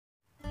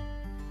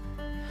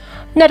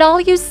Not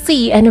all you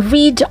see and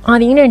read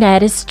on the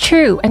internet is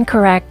true and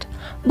correct.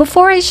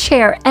 Before I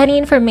share any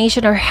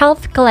information or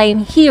health claim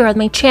here on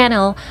my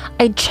channel,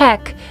 I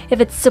check if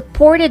it's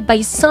supported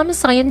by some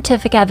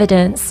scientific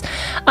evidence.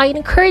 I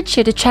encourage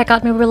you to check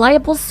out my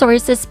reliable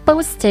sources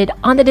posted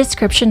on the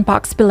description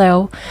box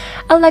below.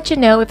 I'll let you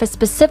know if a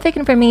specific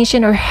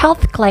information or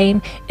health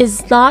claim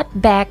is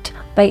not backed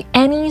by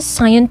any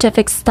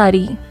scientific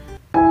study.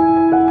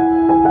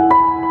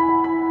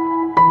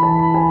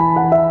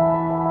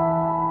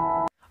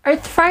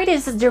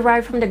 Arthritis is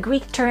derived from the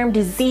Greek term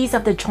disease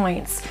of the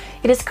joints.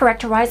 It is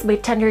characterized by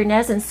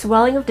tenderness and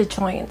swelling of the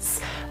joints.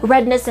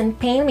 Redness and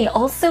pain may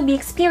also be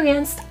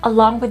experienced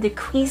along with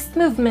decreased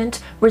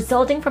movement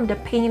resulting from the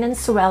pain and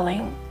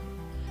swelling.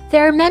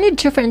 There are many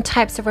different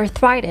types of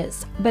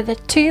arthritis, but the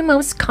two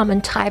most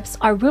common types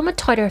are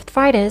rheumatoid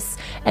arthritis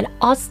and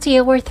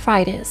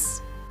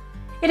osteoarthritis.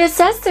 It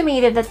is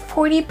estimated that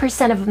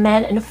 40% of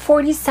men and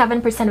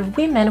 47% of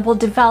women will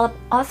develop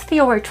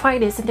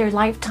osteoarthritis in their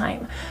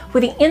lifetime,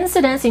 with the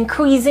incidence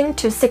increasing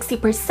to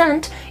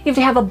 60% if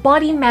they have a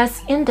body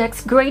mass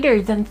index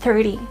greater than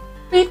 30.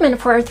 Treatment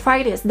for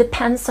arthritis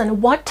depends on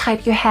what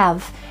type you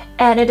have,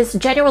 and it is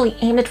generally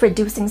aimed at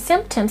reducing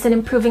symptoms and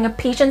improving a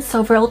patient's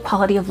overall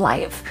quality of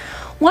life.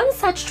 One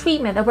such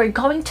treatment that we're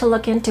going to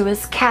look into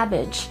is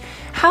Cabbage.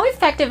 How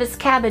effective is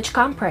Cabbage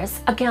compress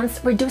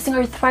against reducing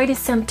arthritis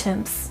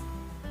symptoms?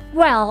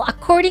 Well,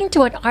 according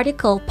to an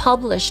article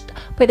published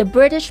by the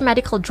British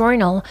Medical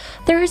Journal,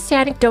 there is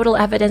anecdotal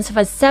evidence of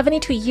a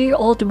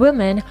 72-year-old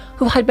woman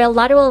who had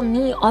bilateral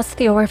knee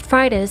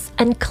osteoarthritis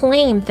and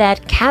claimed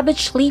that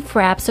cabbage leaf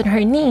wraps on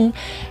her knee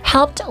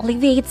helped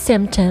alleviate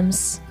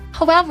symptoms.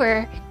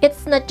 However,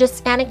 it's not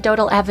just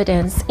anecdotal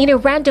evidence. In a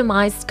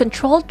randomized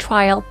controlled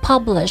trial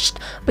published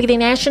by the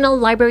National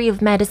Library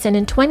of Medicine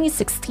in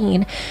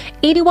 2016,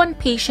 81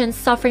 patients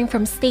suffering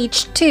from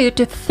stage 2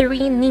 to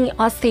 3 knee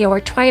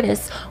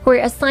osteoarthritis were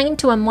assigned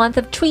to a month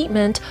of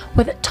treatment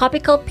with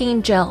topical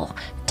pain gel,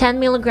 10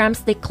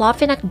 mg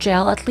diclofenac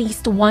gel at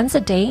least once a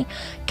day,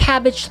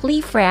 cabbage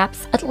leaf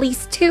wraps at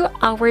least 2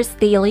 hours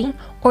daily,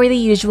 or the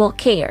usual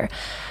care.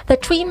 The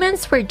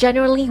treatments were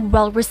generally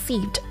well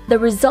received. The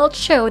results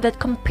show that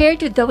compared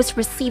to those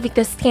receiving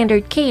the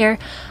standard care,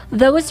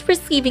 those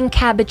receiving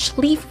cabbage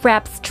leaf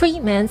wraps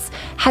treatments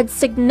had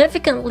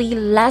significantly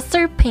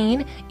lesser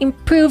pain,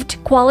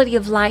 improved quality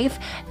of life,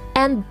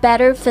 and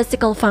better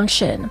physical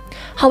function.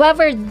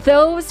 However,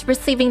 those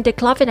receiving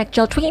diclofenac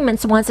gel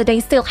treatments once a day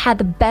still had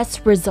the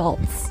best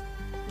results.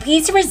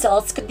 These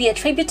results could be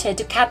attributed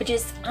to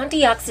cabbage's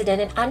antioxidant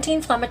and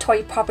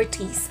anti-inflammatory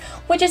properties,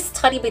 which a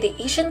study by the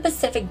Asian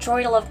Pacific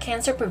Journal of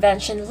Cancer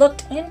Prevention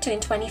looked into in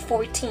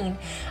 2014.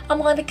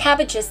 Among the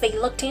cabbages they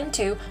looked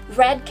into,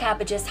 red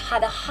cabbages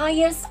had the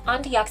highest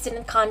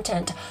antioxidant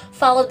content,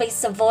 followed by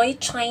Savoy,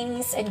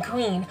 Chinese, and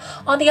green.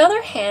 On the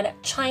other hand,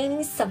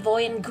 Chinese,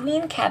 Savoy, and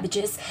green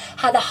cabbages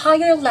had the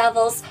higher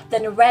levels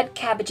than red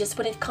cabbages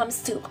when it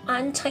comes to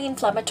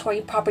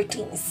anti-inflammatory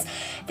properties.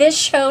 This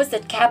shows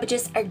that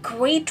cabbages are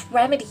great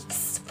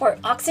remedies for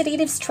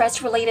oxidative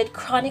stress-related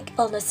chronic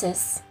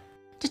illnesses.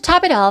 To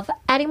top it off,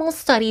 animal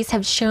studies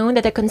have shown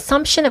that the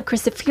consumption of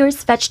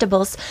cruciferous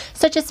vegetables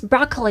such as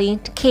broccoli,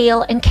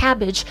 kale, and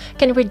cabbage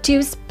can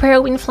reduce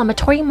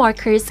pro-inflammatory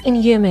markers in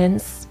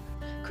humans.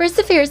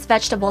 Cruciferous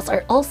vegetables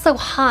are also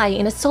high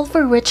in a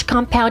sulfur-rich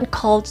compound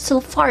called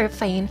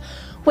sulforaphane,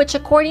 which,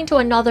 according to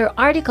another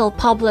article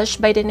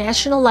published by the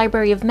National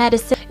Library of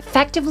Medicine,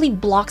 effectively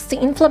blocks the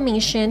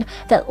inflammation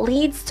that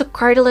leads to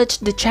cartilage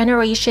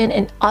degeneration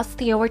and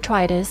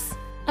osteoarthritis.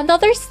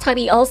 Another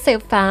study also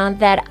found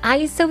that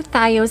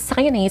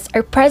isothiocyanates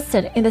are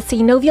present in the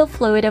synovial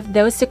fluid of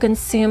those who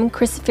consume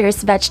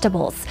cruciferous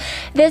vegetables.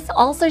 This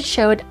also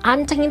showed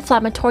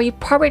anti-inflammatory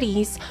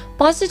properties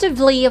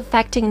positively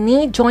affecting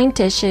knee joint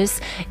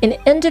tissues in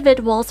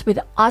individuals with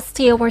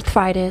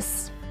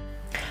osteoarthritis.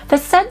 The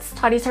said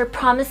studies are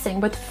promising,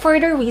 but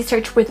further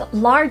research with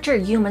larger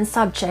human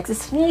subjects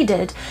is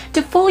needed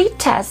to fully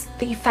test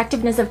the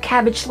effectiveness of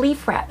cabbage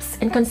leaf wraps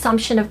and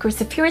consumption of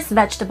cruciferous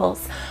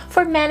vegetables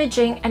for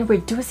managing and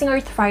reducing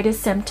arthritis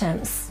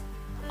symptoms.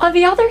 On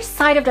the other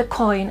side of the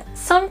coin,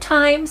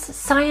 sometimes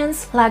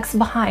science lags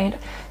behind,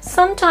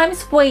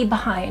 sometimes way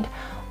behind.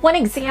 One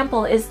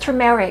example is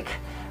turmeric.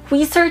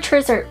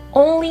 Researchers are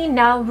only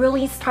now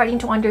really starting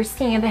to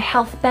understand the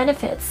health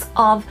benefits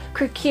of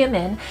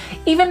curcumin,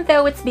 even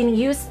though it's been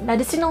used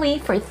medicinally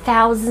for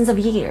thousands of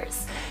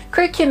years.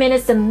 Curcumin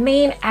is the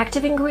main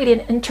active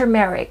ingredient in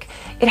turmeric.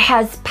 It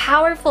has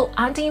powerful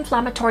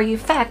anti-inflammatory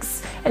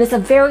effects and is a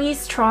very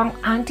strong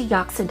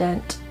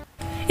antioxidant.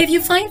 If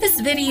you find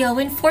this video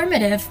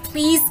informative,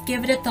 please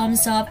give it a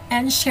thumbs up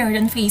and share it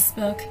on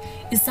Facebook.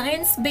 Is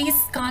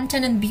science-based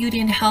content on beauty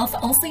and health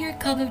also your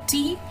cup of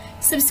tea?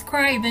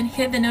 Subscribe and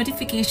hit the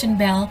notification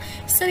bell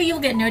so you'll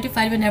get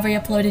notified whenever I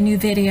upload a new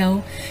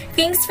video.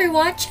 Thanks for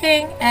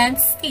watching and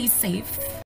stay safe.